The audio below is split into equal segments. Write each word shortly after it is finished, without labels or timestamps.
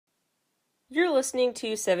You're listening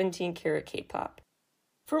to 17 Karat K-Pop.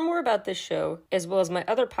 For more about this show, as well as my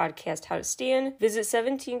other podcast, How to Stan, visit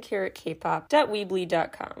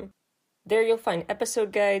 17karatkpop.weebly.com. There you'll find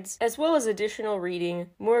episode guides, as well as additional reading,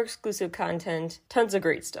 more exclusive content, tons of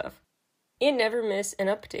great stuff. And never miss an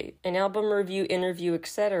update, an album review, interview,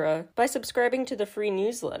 etc. by subscribing to the free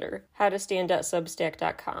newsletter,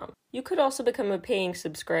 howtostan.substack.com. You could also become a paying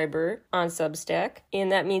subscriber on Substack,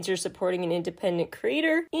 and that means you're supporting an independent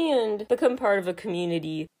creator and become part of a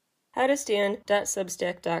community,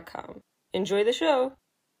 howtostan.substack.com. Enjoy the show!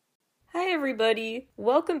 Hi everybody!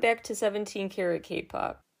 Welcome back to 17 Karat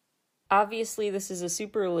K-Pop. Obviously, this is a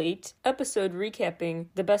super late episode recapping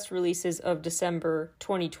the best releases of December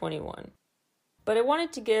 2021. But I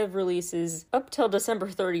wanted to give releases up till December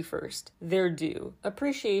 31st their due,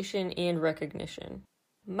 appreciation and recognition.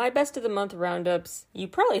 My best of the month roundups, you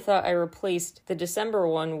probably thought I replaced the December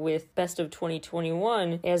one with best of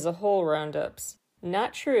 2021 as a whole roundups.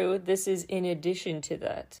 Not true, this is in addition to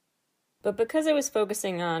that. But because I was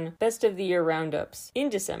focusing on best of the year roundups in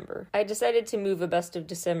December, I decided to move a best of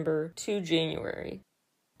December to January.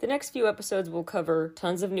 The next few episodes will cover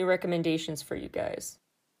tons of new recommendations for you guys.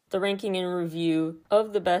 The ranking and review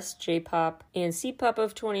of the best J-pop and C-pop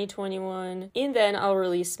of 2021, and then I'll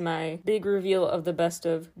release my big reveal of the best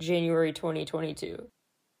of January 2022.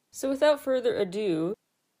 So without further ado,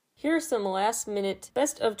 here are some last-minute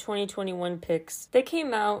best of 2021 picks that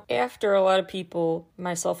came out after a lot of people,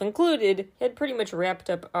 myself included, had pretty much wrapped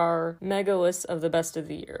up our mega list of the best of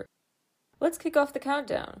the year. Let's kick off the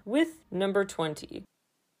countdown with number 20.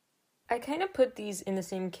 I kind of put these in the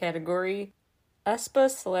same category,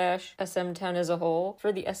 aespa/SM Town as a whole,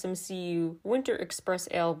 for the SMCU Winter Express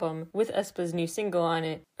album with aespa's new single on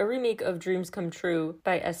it, a remake of Dreams Come True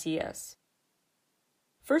by SES.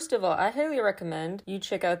 First of all, I highly recommend you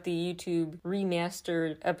check out the YouTube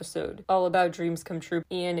remastered episode all about Dreams Come True,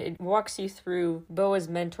 and it walks you through BoA's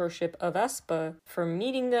mentorship of aespa, from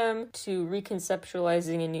meeting them to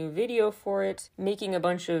reconceptualizing a new video for it, making a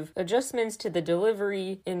bunch of adjustments to the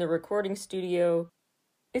delivery in the recording studio.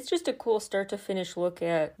 It's just a cool start-to-finish look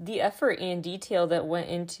at the effort and detail that went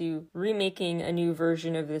into remaking a new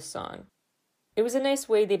version of this song. It was a nice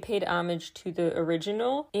way they paid homage to the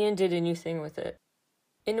original and did a new thing with it,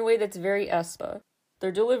 in a way that's very aespa.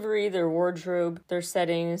 Their delivery, their wardrobe, their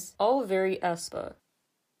settings, all very aespa.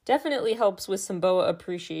 Definitely helps with some BoA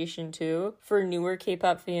appreciation too, for newer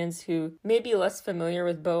K-pop fans who may be less familiar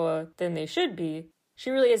with BoA than they should be. She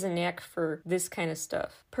really has a knack for this kind of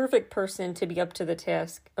stuff. Perfect person to be up to the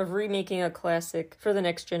task of remaking a classic for the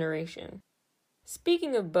next generation.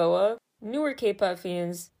 Speaking of BoA, newer K-pop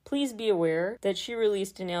fans, please be aware that she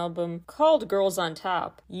released an album called Girls on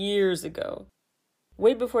Top years ago.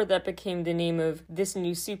 Way before that became the name of this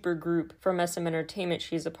new super group from SM Entertainment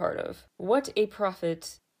she's a part of. What a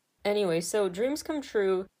prophet. Anyway, so Dreams Come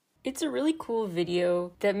True, it's a really cool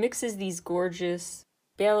video that mixes these gorgeous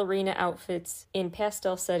ballerina outfits in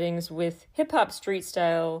pastel settings with hip-hop street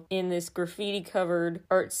style in this graffiti-covered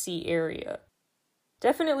artsy area.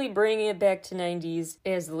 Definitely bringing it back to 90s,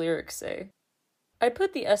 as the lyrics say. I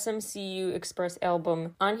put the SMCU Express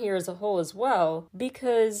album on here as a whole as well,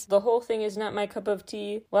 because the whole thing is not my cup of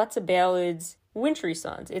tea. Lots of ballads, wintry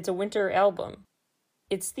songs. It's a winter album.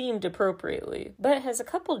 It's themed appropriately, but it has a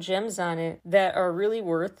couple gems on it that are really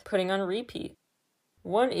worth putting on repeat.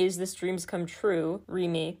 One is this Dreams Come True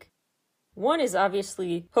remake. One is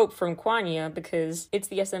obviously Hope from Kwanya, because it's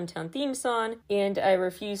the SM Town theme song, and I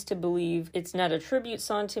refuse to believe it's not a tribute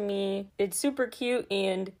song to me. It's super cute,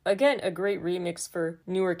 and again, a great remix for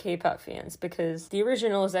newer K-pop fans, because the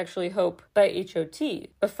original is actually Hope by H.O.T.,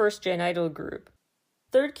 a first-gen idol group.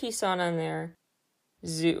 Third key song on there,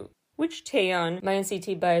 Zoo, which Taeyeon, my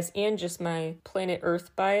NCT bias, and just my Planet Earth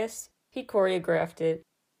bias, he choreographed it.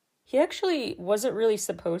 He actually wasn't really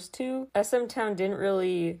supposed to. SM Town didn't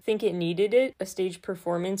really think it needed it, a stage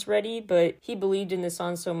performance ready, but he believed in the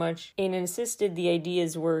song so much and insisted the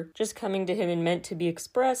ideas were just coming to him and meant to be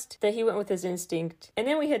expressed that he went with his instinct. And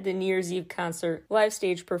then we had the New Year's Eve concert live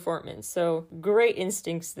stage performance, so great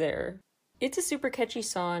instincts there. It's a super catchy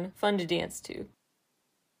song, fun to dance to.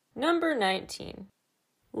 Number 19.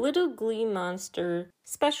 Little Glee Monster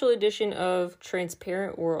Special Edition of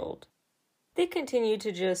Transparent World. They continue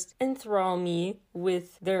to just enthrall me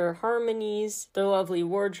with their harmonies, their lovely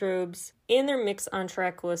wardrobes, and their mix on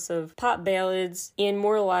track lists of pop ballads and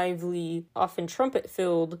more lively, often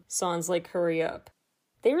trumpet-filled songs like Hurry Up.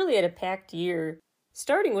 They really had a packed year,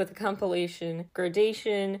 starting with a compilation,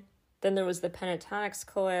 Gradation, then there was the Pentatonics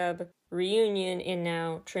collab, Reunion, and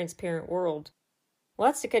now Transparent World.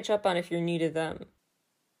 Lots to catch up on if you're new to them.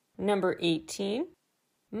 Number 18.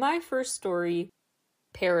 My first story,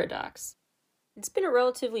 Paradox. It's been a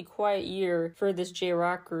relatively quiet year for this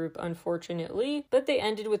J-rock group, unfortunately, but they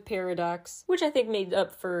ended with Paradox, which I think made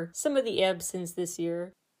up for some of the absence this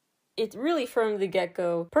year. It really, from the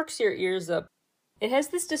get-go, perks your ears up. It has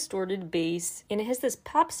this distorted bass, and it has this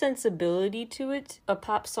pop sensibility to it, a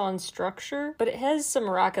pop song structure, but it has some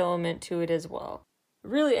rock element to it as well.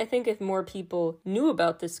 Really, I think if more people knew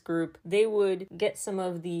about this group, they would get some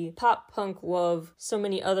of the pop-punk love so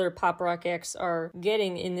many other pop rock acts are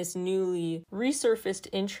getting in this newly resurfaced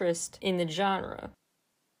interest in the genre.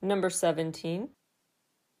 Number 17.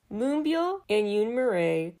 Moonbyul and Yoon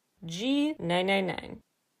Murray, G999.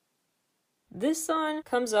 This song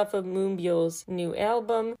comes off of Moonbyul's new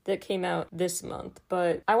album that came out this month,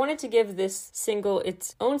 but I wanted to give this single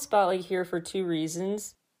its own spotlight here for two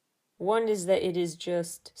reasons. One is that it is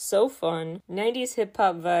just so fun, 90s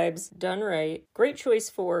hip-hop vibes done right, great choice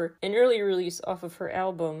for an early release off of her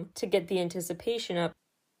album to get the anticipation up.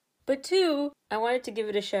 But two, I wanted to give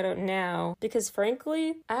it a shout out now because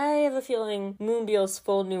frankly, I have a feeling Moonbyul's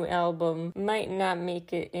full new album might not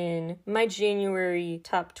make it in my January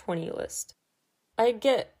top 20 list. I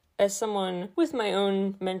get, as someone with my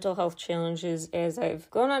own mental health challenges, as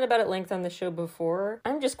I've gone on about at length on the show before,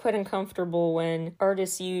 I'm just quite uncomfortable when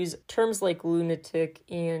artists use terms like lunatic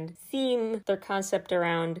and theme their concept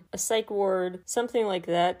around a psych ward, something like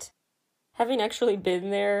that. Having actually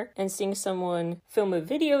been there and seeing someone film a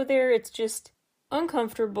video there, it's just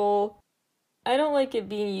uncomfortable. I don't like it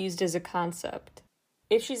being used as a concept.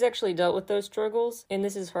 If she's actually dealt with those struggles, and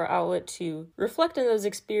this is her outlet to reflect on those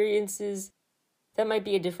experiences, that might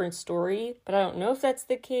be a different story, but I don't know if that's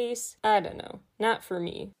the case. I don't know. Not for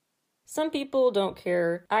me. Some people don't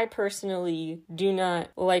care. I personally do not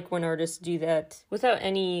like when artists do that without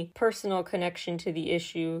any personal connection to the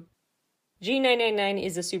issue. G999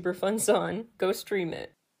 is a super fun song. Go stream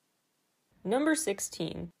it. Number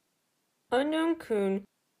 16. Unknown Kun,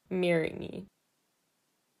 Marry Me.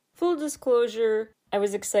 Full disclosure, I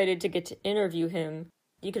was excited to get to interview him.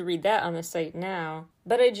 You could read that on the site now.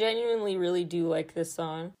 But I genuinely really do like this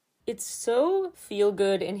song. It's so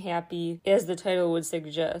feel-good and happy, as the title would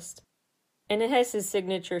suggest. And it has his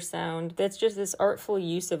signature sound that's just this artful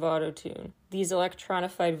use of autotune. These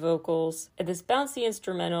electronified vocals, and this bouncy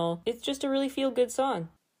instrumental, it's just a really feel-good song.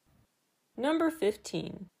 Number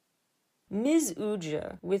 15. Ms.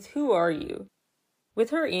 Uja with Who Are You? With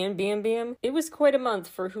her and Bam Bam, it was quite a month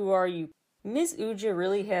for Who Are You. Ms. Uja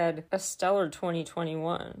really had a stellar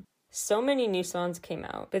 2021. So many new songs came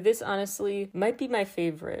out, but this honestly might be my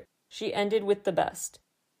favorite. She ended with the best.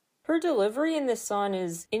 Her delivery in this song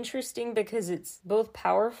is interesting because it's both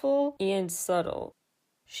powerful and subtle.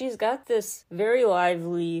 She's got this very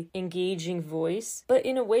lively, engaging voice, but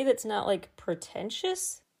in a way that's not like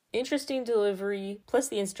pretentious. Interesting delivery, plus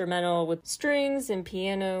the instrumental with strings and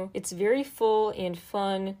piano. It's very full and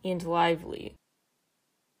fun and lively.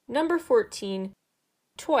 Number 14,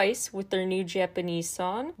 Twice with their new Japanese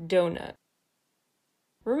song, Donut.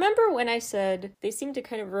 Remember when I said they seem to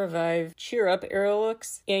kind of revive Cheer Up era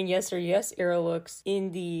looks and Yes or Yes era looks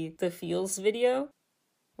in the Feels video?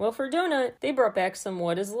 Well, for Donut, they brought back some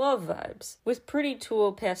What Is Love vibes, with pretty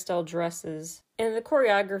tulle pastel dresses, and the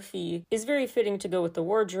choreography is very fitting to go with the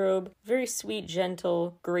wardrobe, very sweet,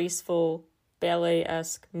 gentle, graceful,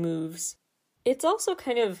 ballet-esque moves. It's also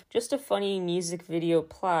kind of just a funny music video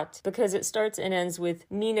plot because it starts and ends with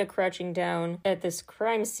Mina crouching down at this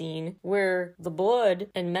crime scene where the blood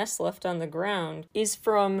and mess left on the ground is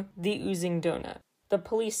from the oozing donut. The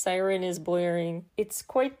police siren is blaring. It's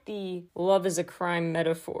quite the love is a crime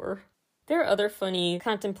metaphor. There are other funny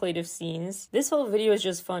contemplative scenes. This whole video is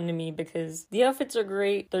just fun to me because the outfits are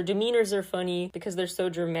great, their demeanors are funny because they're so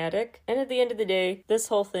dramatic, and at the end of the day, this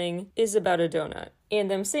whole thing is about a donut. And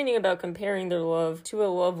them singing about comparing their love to a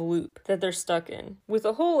love loop that they're stuck in, with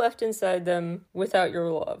a hole left inside them without your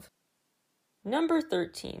love. Number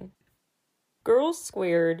 13. Girls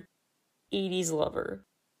Squared, 80s Lover.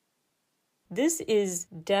 This is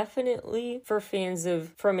definitely for fans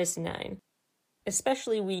of Fromis_9.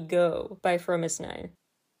 Especially We Go by Fromis_9.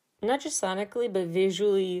 Not just sonically, but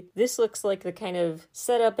visually, this looks like the kind of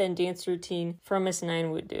setup and dance routine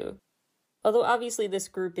Fromis_9 would do. Although obviously this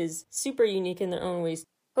group is super unique in their own ways,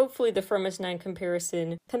 hopefully the Fromis_9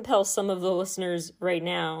 comparison compels some of the listeners right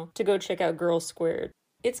now to go check out Girls Squared.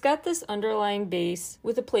 It's got this underlying bass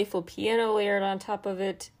with a playful piano layered on top of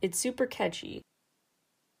it. It's super catchy.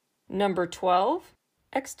 Number 12,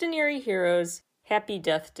 Extraordinary Heroes, Happy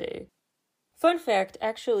Death Day. Fun fact,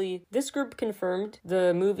 actually, this group confirmed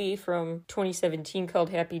the movie from 2017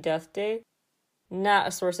 called Happy Death Day. Not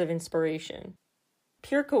a source of inspiration.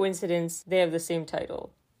 Pure coincidence, they have the same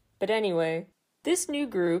title. But anyway, this new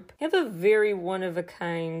group have a very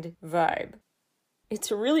one-of-a-kind vibe.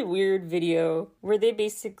 It's a really weird video where they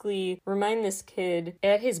basically remind this kid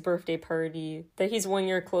at his birthday party that he's 1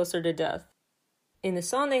 year closer to death. In the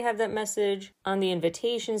song they have that message, on the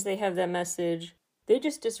invitations they have that message. They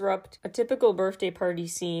just disrupt a typical birthday party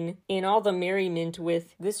scene and all the merriment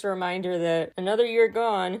with this reminder that another year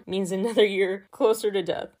gone means another year closer to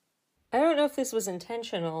death. I don't know if this was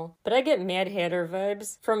intentional, but I get Mad Hatter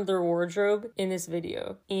vibes from their wardrobe in this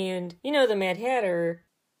video. And you know the Mad Hatter,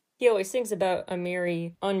 he always sings about a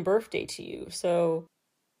merry unbirthday to you, so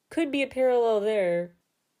could be a parallel there.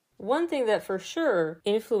 One thing that for sure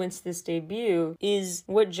influenced this debut is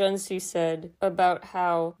what Junsu said about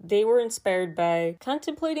how they were inspired by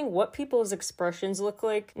contemplating what people's expressions look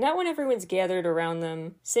like, not when everyone's gathered around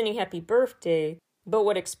them singing happy birthday, but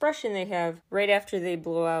what expression they have right after they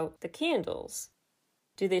blow out the candles.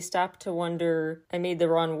 Do they stop to wonder, I made the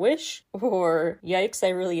wrong wish? Or, yikes, I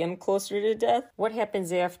really am closer to death? What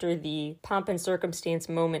happens after the pomp and circumstance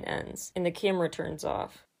moment ends and the camera turns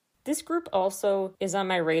off? This group also is on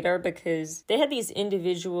my radar because they had these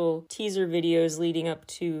individual teaser videos leading up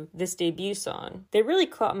to this debut song. They really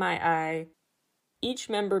caught my eye. Each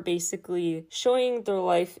member basically showing their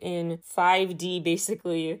life in 5D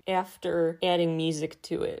basically after adding music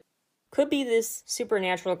to it. Could be this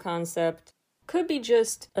supernatural concept. Could be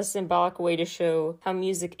just a symbolic way to show how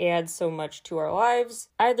music adds so much to our lives.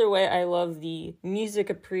 Either way, I love the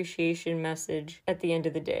music appreciation message at the end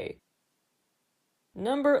of the day.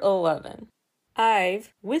 Number 11.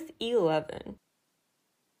 IVE with 11.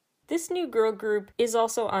 This new girl group is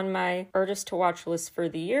also on my artist to watch list for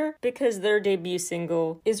the year because their debut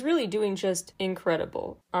single is really doing just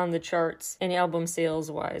incredible on the charts and album sales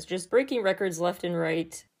wise, just breaking records left and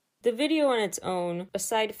right. The video on its own,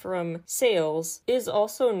 aside from sales, is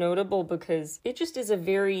also notable because it just is a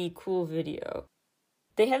very cool video.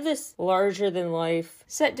 They have this larger than life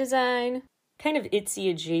set design, kind of Itzy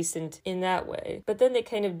adjacent in that way, but then they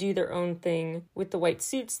kind of do their own thing with the white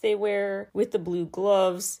suits they wear, with the blue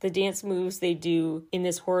gloves, the dance moves they do in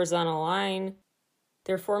this horizontal line,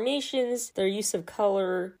 their formations, their use of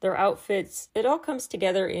color, their outfits, it all comes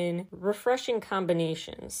together in refreshing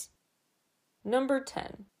combinations. Number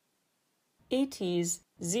 10. ATEEZ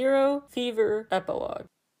Zero Fever Epilogue.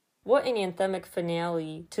 What an anthemic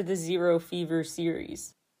finale to the Zero Fever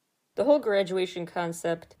series. The whole graduation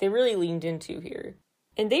concept, they really leaned into here.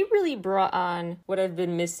 And they really brought on what I've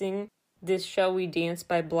been missing, this Shall We Dance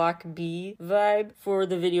by Block B vibe for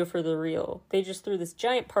the video for the reel. They just threw this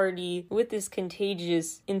giant party with this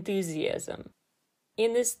contagious enthusiasm.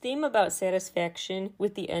 And this theme about satisfaction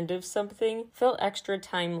with the end of something felt extra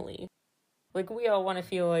timely. Like we all want to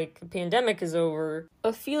feel like the pandemic is over.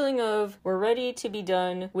 A feeling of we're ready to be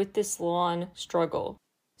done with this long struggle.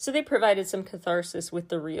 So they provided some catharsis with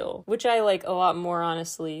the reel, which I like a lot more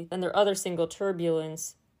honestly than their other single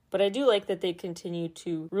Turbulence, but I do like that they continue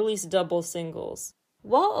to release double singles.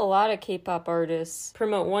 While a lot of K-pop artists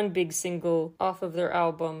promote one big single off of their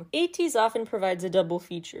album, ATEEZ often provides a double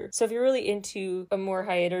feature. So if you're really into a more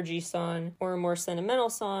high energy song or a more sentimental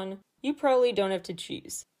song, you probably don't have to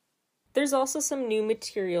choose. There's also some new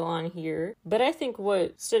material on here, but I think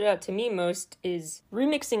what stood out to me most is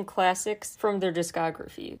remixing classics from their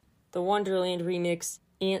discography. The Wonderland remix,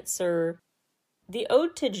 Answer, the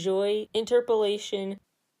Ode to Joy interpolation,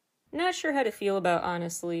 not sure how to feel about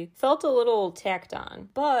honestly. Felt a little tacked on,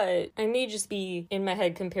 but I may just be in my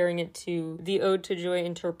head comparing it to the Ode to Joy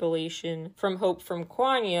interpolation from Hope from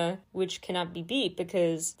Kwanya, which cannot be beat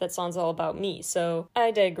because that song's all about me, so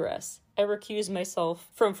I digress. I recuse myself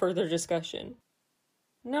from further discussion.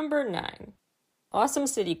 Number 9. Awesome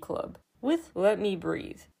City Club with Let Me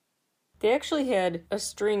Breathe. They actually had a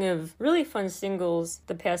string of really fun singles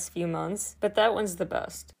the past few months, but that one's the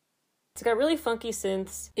best. It's got really funky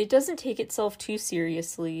synths, it doesn't take itself too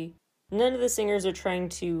seriously, none of the singers are trying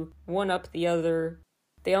to one-up the other,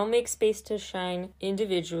 they all make space to shine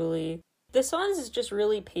individually. The songs is just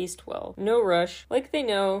really paced well. No rush. Like they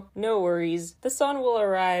know, no worries. The song will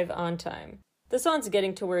arrive on time. The song's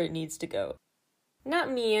getting to where it needs to go. Not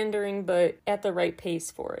meandering, but at the right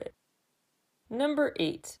pace for it. Number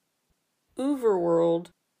 8.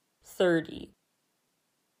 Overworld 30.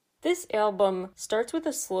 This album starts with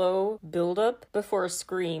a slow build-up before a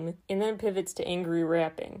scream, and then pivots to angry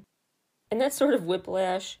rapping. And that sort of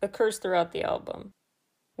whiplash occurs throughout the album.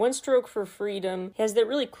 One Stroke for Freedom has that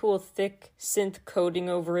really cool thick synth coating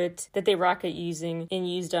over it that they rock at using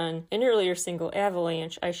and used on an earlier single,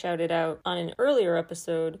 Avalanche, I shouted out on an earlier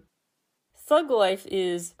episode. Thug Life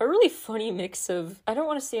is a really funny mix of, I don't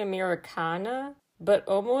want to say Americana, but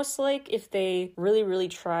almost like if they really, really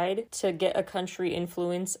tried to get a country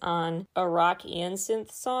influence on a rock and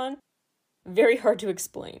synth song. Very hard to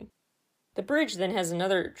explain. The bridge then has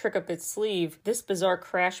another trick up its sleeve, this bizarre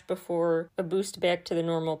crash before a boost back to the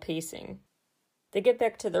normal pacing. They get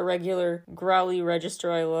back to the regular growly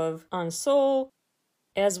register I love on Soul.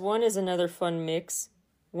 As One is another fun mix,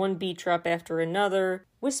 one beat drop after another,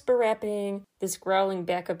 whisper rapping, this growling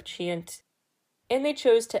backup chant. And they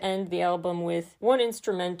chose to end the album with one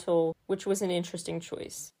instrumental, which was an interesting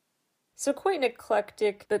choice. So quite an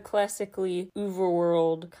eclectic, but classically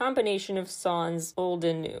overworld combination of songs, old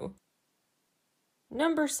and new.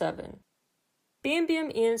 Number 7. Bam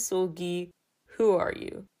Bam and Seulgi, Who Are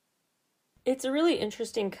You? It's a really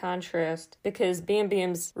interesting contrast because Bam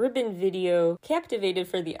Bam's Ribbon video captivated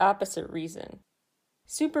for the opposite reason.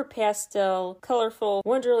 Super pastel, colorful,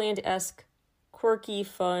 Wonderland-esque, quirky,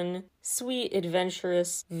 fun, sweet,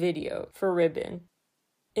 adventurous video for Ribbon.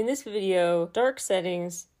 In this video, dark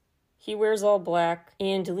settings, he wears all black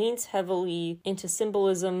and leans heavily into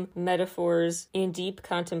symbolism, metaphors, and deep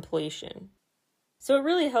contemplation. So it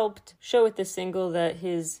really helped show with the single that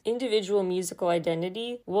his individual musical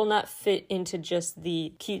identity will not fit into just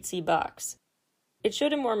the cutesy box. It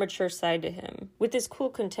showed a more mature side to him, with his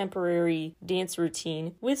cool contemporary dance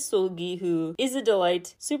routine with Seulgi, who is a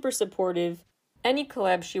delight, super supportive. Any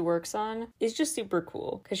collab she works on is just super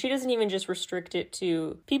cool, because she doesn't even just restrict it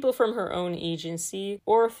to people from her own agency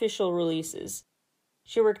or official releases.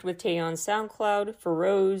 She worked with Tae on SoundCloud for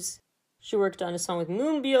Rose. She worked on a song with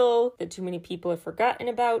Moonbyul that too many people have forgotten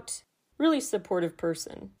about. Really supportive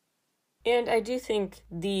person. And I do think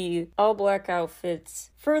the all-black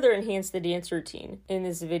outfits further enhance the dance routine in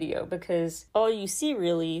this video because all you see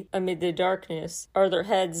really amid the darkness are their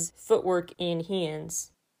heads, footwork, and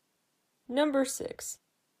hands. Number 6.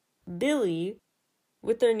 Billlie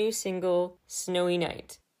with their new single, Snowy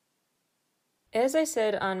Night. As I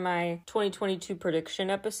said on my 2022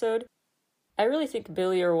 prediction episode, I really think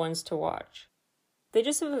Billlie are ones to watch. They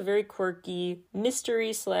just have a very quirky,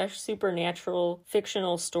 mystery/supernatural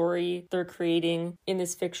fictional story they're creating in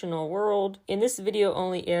this fictional world, and this video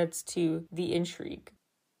only adds to the intrigue.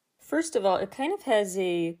 First of all, it kind of has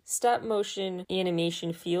a stop-motion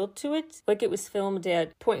animation feel to it, like it was filmed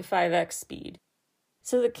at 0.5x speed.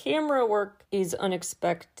 So the camera work is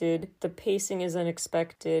unexpected, the pacing is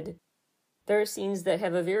unexpected. There are scenes that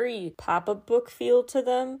have a very pop-up book feel to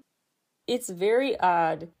them. It's very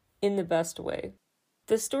odd in the best way.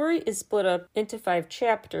 The story is split up into 5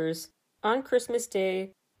 chapters: On Christmas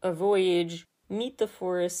Day, A Voyage, Meet the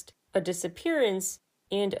Forest, A Disappearance,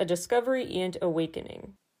 and A Discovery and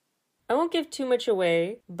Awakening. I won't give too much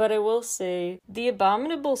away, but I will say the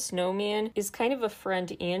abominable snowman is kind of a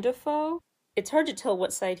friend and a foe. It's hard to tell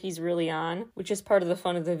what side he's really on, which is part of the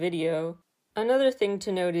fun of the video. Another thing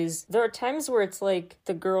to note is there are times where it's like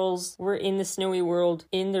the girls were in the snowy world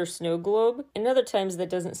in their snow globe, and other times that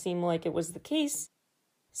doesn't seem like it was the case.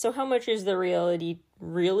 So how much is the reality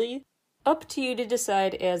really? Up to you to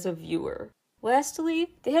decide as a viewer.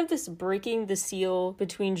 Lastly, they have this breaking the seal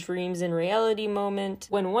between dreams and reality moment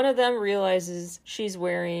when one of them realizes she's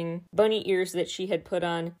wearing bunny ears that she had put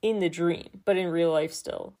on in the dream, but in real life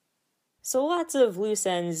still. So lots of loose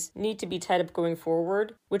ends need to be tied up going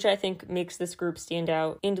forward, which I think makes this group stand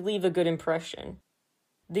out and leave a good impression.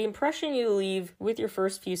 The impression you leave with your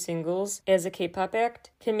first few singles as a K-pop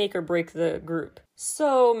act can make or break the group.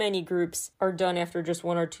 So many groups are done after just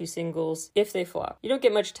 1 or 2 singles if they flop. You don't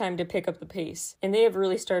get much time to pick up the pace, and they have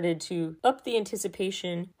really started to up the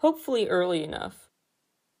anticipation, hopefully early enough.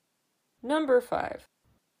 Number 5.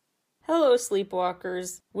 Hello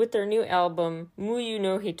Sleepwalkers with their new album, Muyu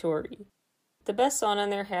no Hitori. The best song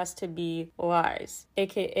on there has to be Lies,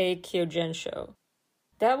 aka Kyojensho.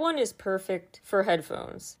 That one is perfect for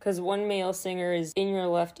headphones, because one male singer is in your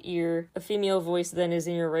left ear, a female voice then is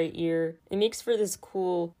in your right ear. It makes for this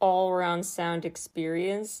cool, all-around sound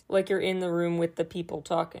experience, like you're in the room with the people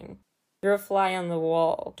talking. You're a fly on the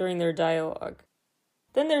wall during their dialogue.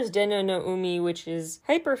 Then there's Denno no Umi, which is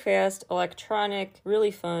hyper-fast, electronic,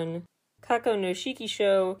 really fun. Kako no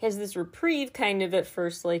Shikisho has this reprieve kind of at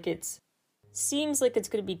first, like seems like it's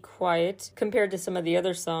going to be quiet compared to some of the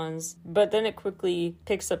other songs, but then it quickly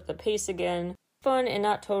picks up the pace again. Fun and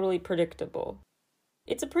not totally predictable.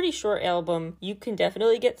 It's a pretty short album. You can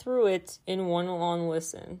definitely get through it in one long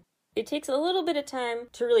listen. It takes a little bit of time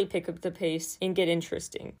to really pick up the pace and get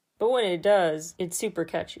interesting, but when it does, it's super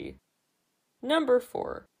catchy. Number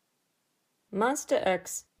 4. Monsta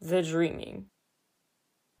X The Dreaming.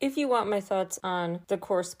 If you want my thoughts on the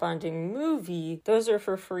corresponding movie, those are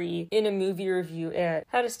for free in a movie review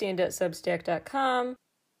at howtostandoutSubstack.com.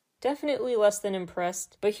 Definitely less than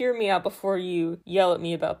impressed, but hear me out before you yell at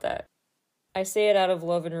me about that. I say it out of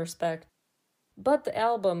love and respect. But the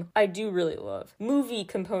album, I do really love. Movie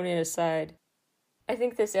component aside, I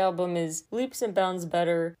think this album is leaps and bounds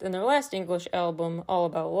better than their last English album, All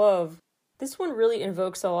About Love. This one really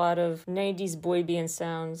invokes a lot of 90s boy band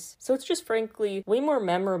sounds, so it's just frankly way more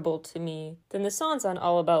memorable to me than the songs on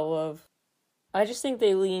All About Love. I just think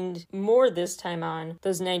they leaned more this time on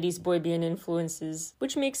those 90s boy band influences,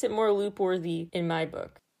 which makes it more loop-worthy in my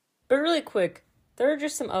book. But really quick, there are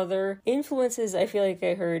just some other influences I feel like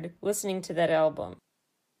I heard listening to that album.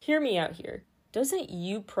 Hear me out here. Doesn't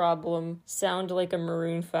You Problem sound like a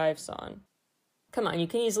Maroon 5 song? Come on, you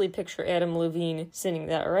can easily picture Adam Levine singing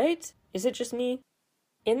that, right? Is it just me?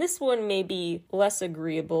 And this one may be less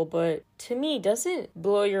agreeable, but to me, doesn't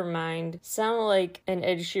Blow Your Mind sound like an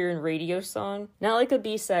Ed Sheeran radio song? Not like a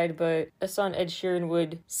B-side, but a song Ed Sheeran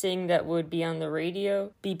would sing that would be on the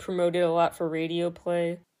radio, be promoted a lot for radio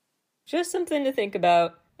play. Just something to think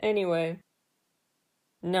about. Anyway.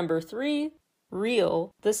 Number 3,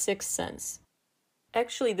 Real, The Sixth Sense.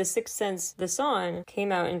 Actually, The Sixth Sense, the song,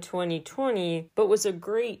 came out in 2020, but was a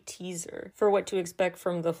great teaser for what to expect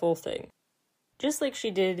from the full thing. Just like she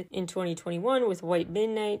did in 2021 with White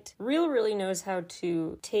Midnight, Real really knows how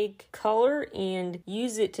to take color and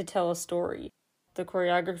use it to tell a story. The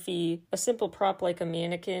choreography, a simple prop like a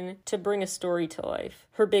mannequin, to bring a story to life.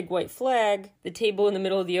 Her big white flag, the table in the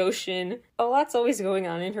middle of the ocean, a lot's always going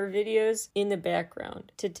on in her videos in the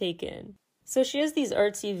background to take in. So she has these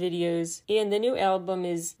artsy videos, and the new album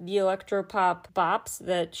is the electropop bops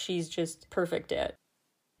that she's just perfect at.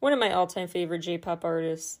 One of my all-time favorite J-pop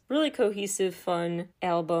artists. Really cohesive, fun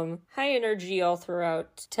album. High energy all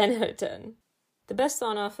throughout. 10 out of 10. The best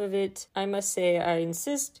song off of it, I must say, I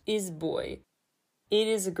insist, is Boy. It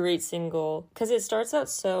is a great single, because it starts out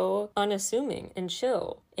so unassuming and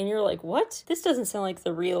chill. And you're like, what? This doesn't sound like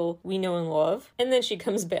the Real we know and love. And then she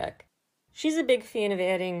comes back. She's a big fan of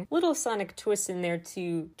adding little sonic twists in there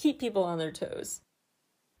to keep people on their toes.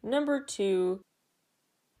 Number 2,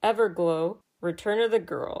 Everglow, Return of the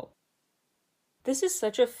Girl. This is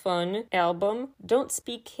such a fun album. Don't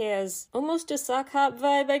Speak has almost a sock hop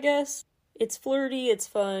vibe, I guess. It's flirty, it's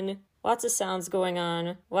fun, lots of sounds going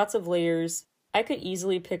on, lots of layers. I could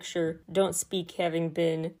easily picture Don't Speak having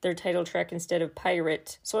been their title track instead of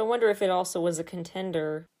Pirate, so I wonder if it also was a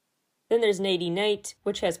contender. Then there's Nighty Night,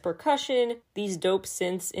 which has percussion, these dope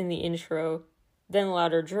synths in the intro, then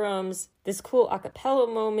louder drums, this cool a cappella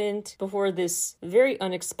moment before this very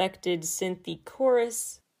unexpected synthy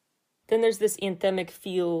chorus. Then there's this anthemic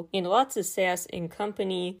feel and lots of sass in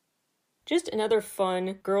company. Just another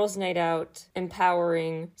fun, girls' night out,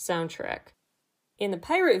 empowering soundtrack. In the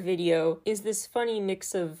Pirate video is this funny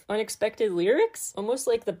mix of unexpected lyrics, almost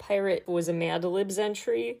like the Pirate was a Mad Libs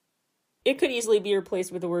entry. It could easily be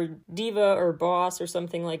replaced with the word diva or boss or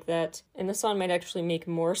something like that, and the song might actually make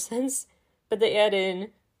more sense. But they add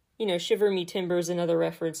in, Shiver Me Timbers and other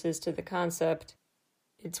references to the concept.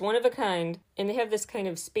 It's one of a kind, and they have this kind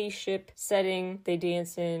of spaceship setting they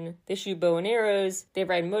dance in. They shoot bow and arrows, they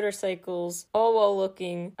ride motorcycles, all while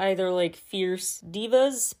looking either like fierce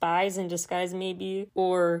divas, spies in disguise maybe,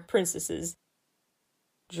 or princesses.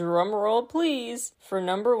 Drum roll please for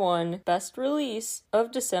number 1 best release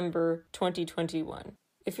of December 2021.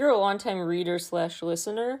 If you're a longtime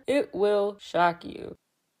reader/listener, it will shock you.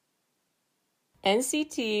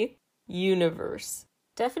 NCT Universe.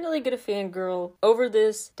 Definitely get a fangirl over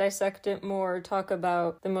this, dissect it more, talk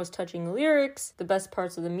about the most touching lyrics, the best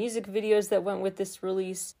parts of the music videos that went with this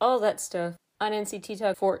release, all that stuff on NCT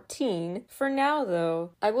Talk 14. For now,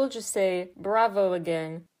 though, I will just say bravo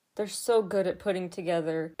again. They're so good at putting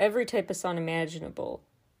together every type of song imaginable.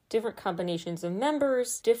 Different combinations of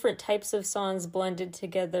members, different types of songs blended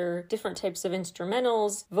together, different types of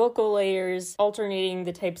instrumentals, vocal layers, alternating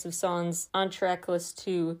the types of songs on track list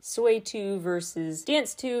to Sway 2 versus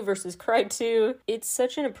Dance 2 versus Cry 2. It's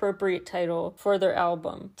such an appropriate title for their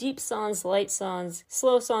album. Deep songs, light songs,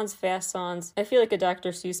 slow songs, fast songs. I feel like a Dr.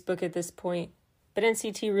 Seuss book at this point. But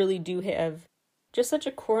NCT really do have just such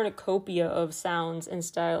a cornucopia of sounds and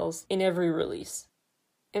styles in every release.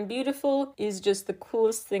 And Beautiful is just the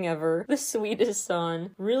coolest thing ever. The sweetest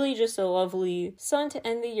song. Really just a lovely song to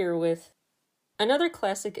end the year with. Another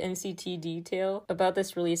classic NCT detail about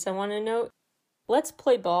this release I want to note. Let's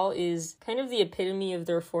Play Ball is kind of the epitome of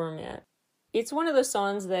their format. It's one of those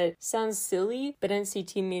songs that sounds silly, but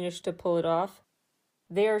NCT managed to pull it off.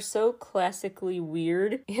 They are so classically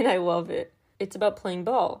weird, and I love it. It's about playing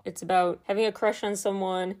ball. It's about having a crush on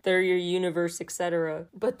someone, they're your universe, etc.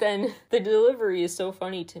 But then the delivery is so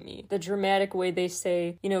funny to me. The dramatic way they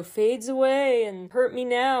say, fades away and hurt me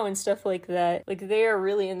now and stuff like that. Like they are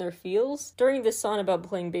really in their feels. During this song about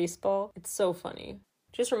playing baseball, it's so funny.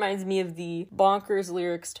 Just reminds me of the bonkers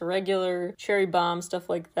lyrics to Regular, Cherry Bomb, stuff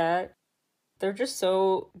like that. They're just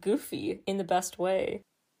so goofy in the best way.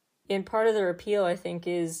 And part of their appeal, I think,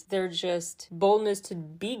 is their just boldness to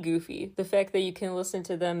be goofy. The fact that you can listen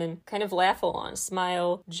to them and kind of laugh along,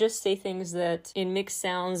 smile, just say things that in mixed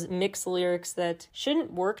sounds, mixed lyrics that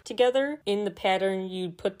shouldn't work together in the pattern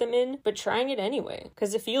you'd put them in, but trying it anyway,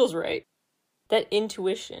 because it feels right. That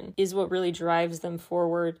intuition is what really drives them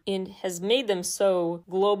forward and has made them so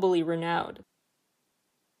globally renowned.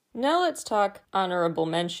 Now let's talk honorable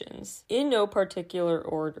mentions, in no particular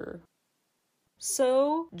order.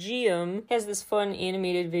 So, Geum has this fun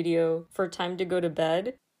animated video for Time to Go to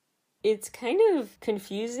Bed. It's kind of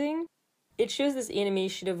confusing. It shows this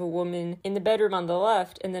animation of a woman in the bedroom on the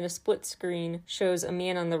left, and then a split screen shows a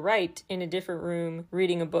man on the right in a different room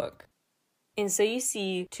reading a book. And so you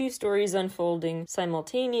see two stories unfolding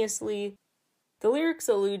simultaneously. The lyrics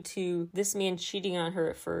allude to this man cheating on her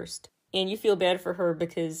at first, and you feel bad for her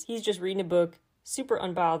because he's just reading a book, super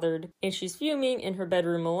unbothered, and she's fuming in her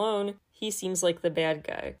bedroom alone. He seems like the bad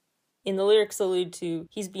guy. And the lyrics allude to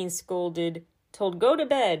he's being scolded, told go to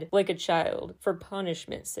bed like a child for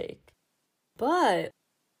punishment's sake. But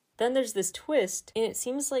then there's this twist, and it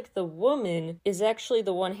seems like the woman is actually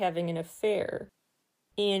the one having an affair.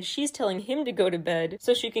 And she's telling him to go to bed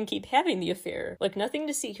so she can keep having the affair. Like, nothing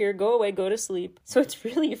to see here, go away, go to sleep. So it's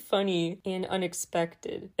really funny and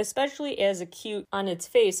unexpected, especially as a cute, on its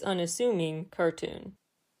face, unassuming cartoon.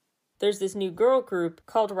 There's this new girl group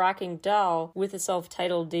called Rocking Doll with a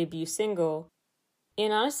self-titled debut single.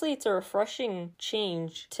 And honestly, it's a refreshing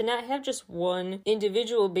change to not have just one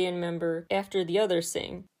individual band member after the other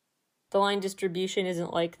sing. The line distribution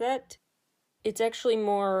isn't like that. It's actually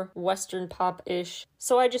more Western pop-ish,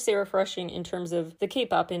 so I just say refreshing in terms of the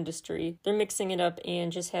K-pop industry. They're mixing it up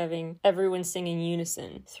and just having everyone sing in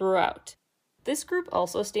unison throughout. This group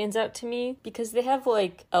also stands out to me because they have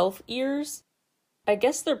like elf ears. I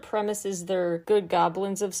guess their premise is they're good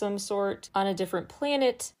goblins of some sort on a different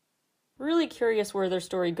planet. Really curious where their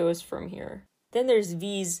story goes from here. Then there's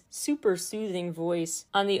V's super soothing voice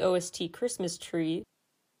on the OST Christmas Tree.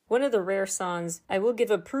 One of the rare songs I will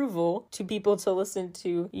give approval to people to listen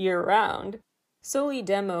to year-round. Soli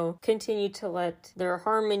Demo continued to let their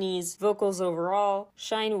harmonies, vocals overall,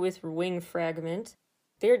 shine with Wing Fragment.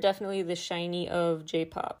 They're definitely the shiny of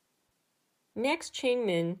J-pop. Max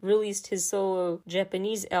Changmin released his solo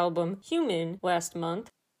Japanese album, Human, last month.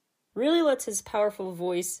 Really lets his powerful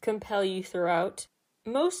voice compel you throughout.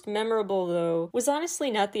 Most memorable, though, was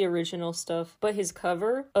honestly not the original stuff, but his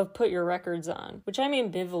cover of Put Your Records On, which I'm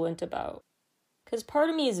ambivalent about. Because part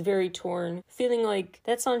of me is very torn, feeling like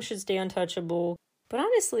that song should stay untouchable, but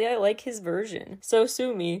honestly, I like his version, so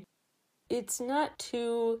sue me. It's not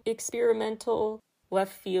too experimental,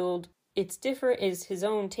 left field. It's different, it's his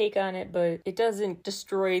own take on it, but it doesn't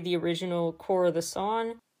destroy the original core of the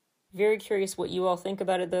song. Very curious what you all think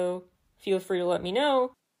about it, though. Feel free to let me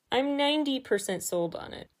know. I'm 90% sold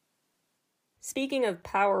on it. Speaking of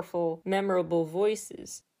powerful, memorable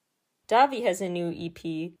voices, Davi has a new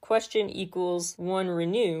EP, Question Equals One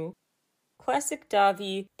Renew. Classic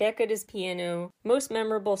Davi, back at his piano. Most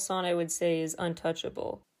memorable song I would say is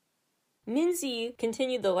Untouchable. Minzy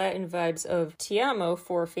continued the Latin vibes of Ti Amo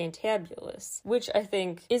for Fantabulous, which I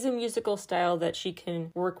think is a musical style that she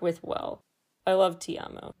can work with well. I love Ti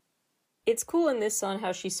Amo. It's cool in this song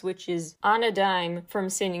how she switches on a dime from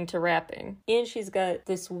singing to rapping, and she's got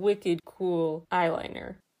this wicked cool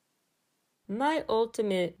eyeliner. My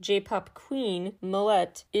ultimate J-pop queen,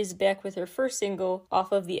 Millette, is back with her first single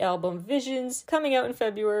off of the album Visions, coming out in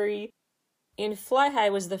February, and Fly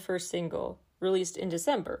High was the first single, released in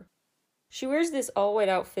December. She wears this all-white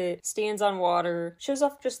outfit, stands on water, shows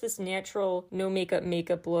off just this natural,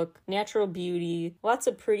 no-makeup look, natural beauty, lots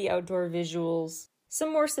of pretty outdoor visuals.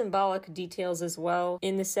 Some more symbolic details as well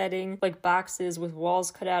in the setting, like boxes with walls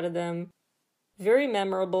cut out of them. Very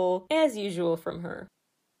memorable, as usual from her.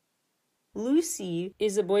 Lucy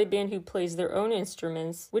is a boy band who plays their own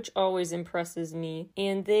instruments, which always impresses me,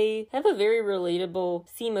 and they have a very relatable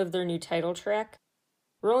theme of their new title track.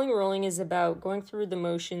 Rolling Rolling is about going through the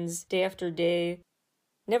motions day after day,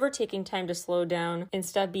 never taking time to slow down and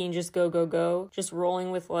stop being just go, go, go, just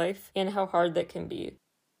rolling with life, and how hard that can be.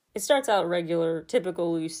 It starts out regular,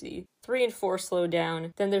 typical Lucy. 3 and 4 slow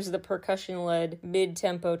down, then there's the percussion-led,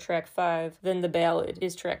 mid-tempo track 5, then the ballad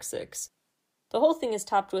is track 6. The whole thing is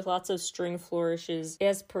topped with lots of string flourishes,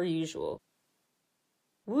 as per usual.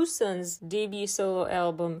 Woosun's debut solo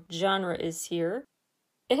album, Genre, is here.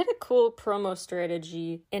 It had a cool promo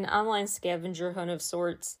strategy, an online scavenger hunt of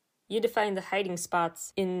sorts. You had to find the hiding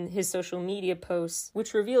spots in his social media posts,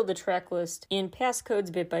 which revealed the track list and passcodes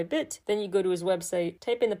bit by bit. Then you go to his website,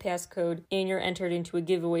 type in the passcode, and you're entered into a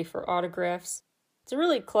giveaway for autographs. It's a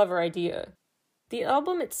really clever idea. The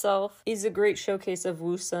album itself is a great showcase of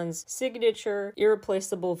Woosun's signature,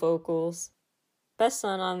 irreplaceable vocals. Best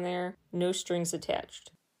song on there, no strings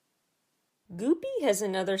attached. Goopy has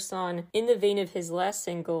another song in the vein of his last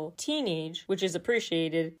single, Teenage, which is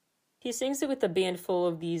appreciated. He sings it with a band full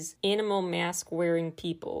of these animal mask-wearing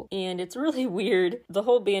people, and it's really weird. The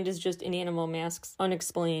whole band is just in animal masks,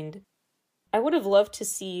 unexplained. I would have loved to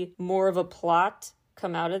see more of a plot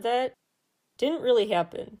come out of that. Didn't really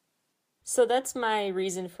happen. So that's my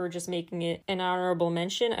reason for just making it an honorable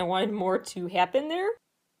mention. I wanted more to happen there.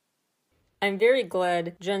 I'm very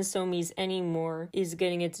glad Jun Somi's Anymore is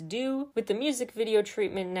getting its due with the music video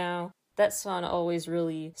treatment now. That song always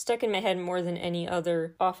really stuck in my head more than any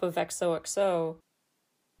other off of XOXO.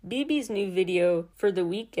 BB's new video for The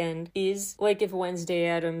Weeknd is like if Wednesday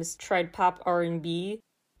Addams tried pop R&B.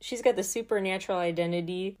 She's got the supernatural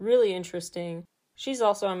identity, really interesting. She's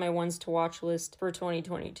also on my ones to watch list for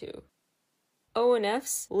 2022.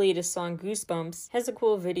 ONF's latest song, Goosebumps, has a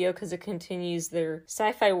cool video because it continues their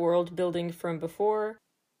sci-fi world building from before.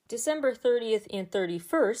 December 30th and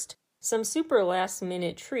 31st, some super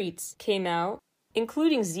last-minute treats came out,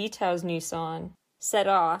 including Z-Tao's new song, Set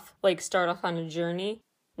Off, like Start Off on a Journey.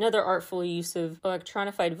 Another artful use of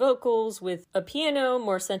electronified vocals with a piano,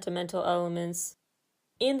 more sentimental elements,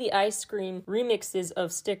 and the Ice Cream remixes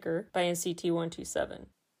of Sticker by NCT 127.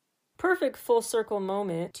 Perfect full circle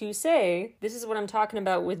moment to say, this is what I'm talking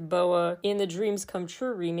about with BoA in the Dreams Come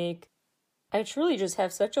True remake. I truly just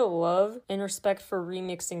have such a love and respect for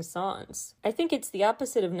remixing songs. I think it's the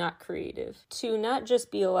opposite of not creative. To not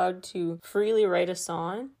just be allowed to freely write a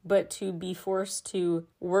song, but to be forced to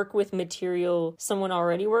work with material someone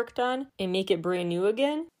already worked on and make it brand new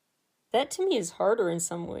again. That to me is harder in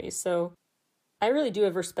some ways, so I really do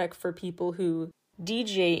have respect for people who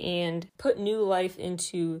DJ and put new life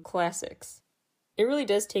into classics. It really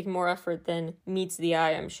does take more effort than meets the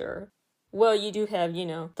eye, I'm sure. Well, you do have,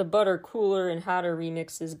 the butter cooler and hotter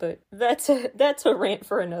remixes, but that's a rant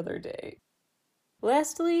for another day.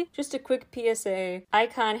 Lastly, just a quick PSA,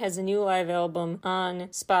 iKON has a new live album on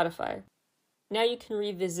Spotify. Now you can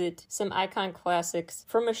revisit some iKON classics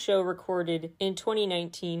from a show recorded in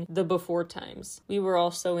 2019, The Before Times. We Were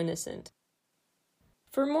All So Innocent.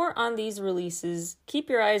 For more on these releases, keep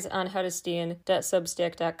your eyes on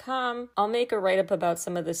howtostan.substack.com. I'll make a write-up about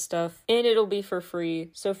some of this stuff, and it'll be for free,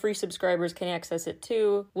 so free subscribers can access it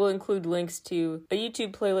too. We'll include links to a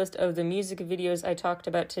YouTube playlist of the music videos I talked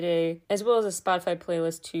about today, as well as a Spotify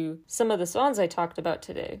playlist to some of the songs I talked about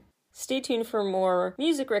today. Stay tuned for more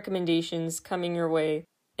music recommendations coming your way.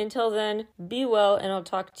 Until then, be well, and I'll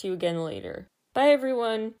talk to you again later. Bye,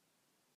 everyone!